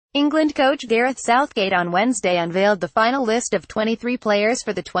England coach Gareth Southgate on Wednesday unveiled the final list of 23 players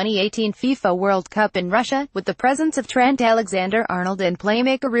for the 2018 FIFA World Cup in Russia, with the presence of Trent Alexander-Arnold and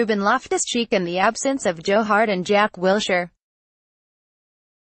playmaker Ruben Loftus-Cheek and the absence of Joe Hart and Jack Wilshere.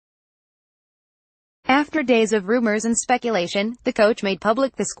 After days of rumours and speculation, the coach made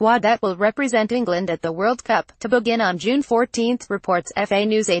public the squad that will represent England at the World Cup, to begin on June 14, reports FA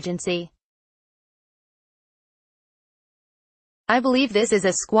news agency. "I believe this is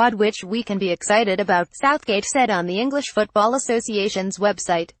a squad which we can be excited about," Southgate said on the English Football Association's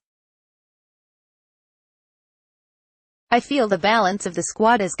website. "I feel the balance of the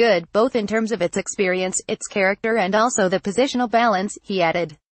squad is good, both in terms of its experience, its character and also the positional balance," he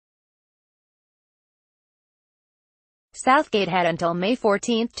added. Southgate had until May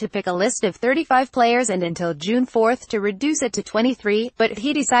 14 to pick a list of 35 players and until June 4 to reduce it to 23, but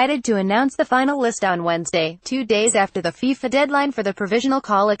he decided to announce the final list on Wednesday, 2 days after the FIFA deadline for the provisional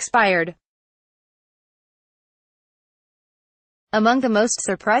call expired. Among the most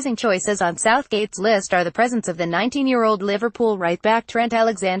surprising choices on Southgate's list are the presence of the 19-year-old Liverpool right-back Trent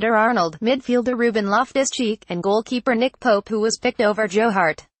Alexander-Arnold, midfielder Ruben Loftus-Cheek, and goalkeeper Nick Pope, who was picked over Joe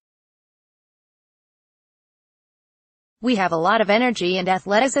Hart. "We have a lot of energy and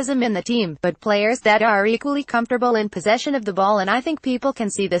athleticism in the team, but players that are equally comfortable in possession of the ball, and I think people can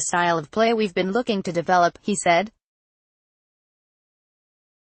see the style of play we've been looking to develop," he said.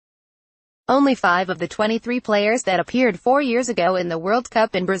 Only 5 of the 23 players that appeared 4 years ago in the World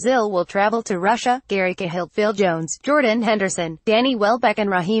Cup in Brazil will travel to Russia: Gary Cahill, Phil Jones, Jordan Henderson, Danny Welbeck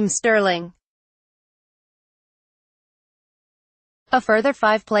and Raheem Sterling. A further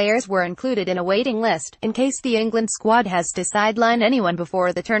 5 players were included in a waiting list, in case the England squad has to sideline anyone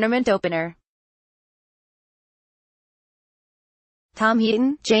before the tournament opener. Tom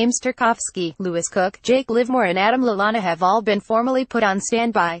Heaton, James Tarkowski, Lewis Cook, Jake Livermore and Adam Lallana have all been formally put on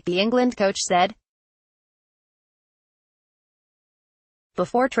standby, the England coach said.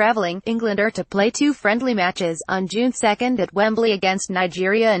 Before travelling, England are to play 2 friendly matches, on June 2 at Wembley against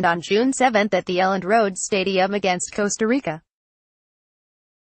Nigeria and on June 7 at the Elland Road Stadium against Costa Rica.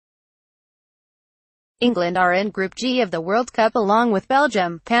 England are in Group G of the World Cup along with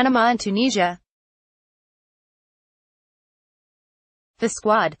Belgium, Panama and Tunisia. The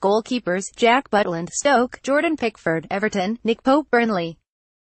squad: goalkeepers, Jack Butland, Stoke; Jordan Pickford, Everton; Nick Pope, Burnley.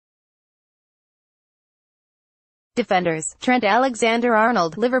 Defenders: Trent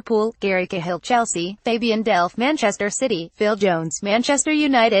Alexander-Arnold, Liverpool; Gary Cahill, Chelsea; Fabian Delph, Manchester City; Phil Jones, Manchester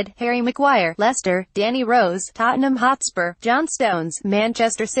United; Harry Maguire, Leicester; Danny Rose, Tottenham Hotspur; John Stones,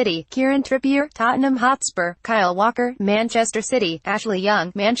 Manchester City; Kieran Trippier, Tottenham Hotspur; Kyle Walker, Manchester City; Ashley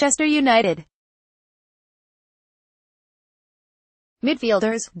Young, Manchester United.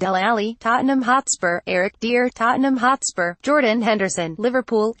 Midfielders: Dele Alli, Tottenham Hotspur; Eric Dier, Tottenham Hotspur; Jordan Henderson,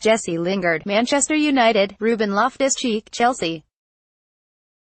 Liverpool; Jesse Lingard, Manchester United; Ruben Loftus-Cheek, Chelsea.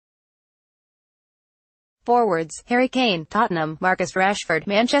 Forwards: Harry Kane, Tottenham; Marcus Rashford,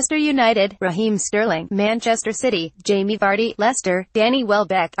 Manchester United; Raheem Sterling, Manchester City; Jamie Vardy, Leicester; Danny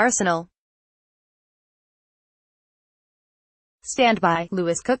Welbeck, Arsenal. Standby: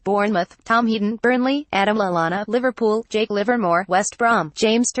 Lewis Cook, Bournemouth; Tom Heaton, Burnley; Adam Lallana, Liverpool; Jake Livermore, West Brom;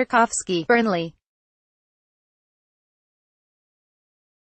 James Tarkowski, Burnley.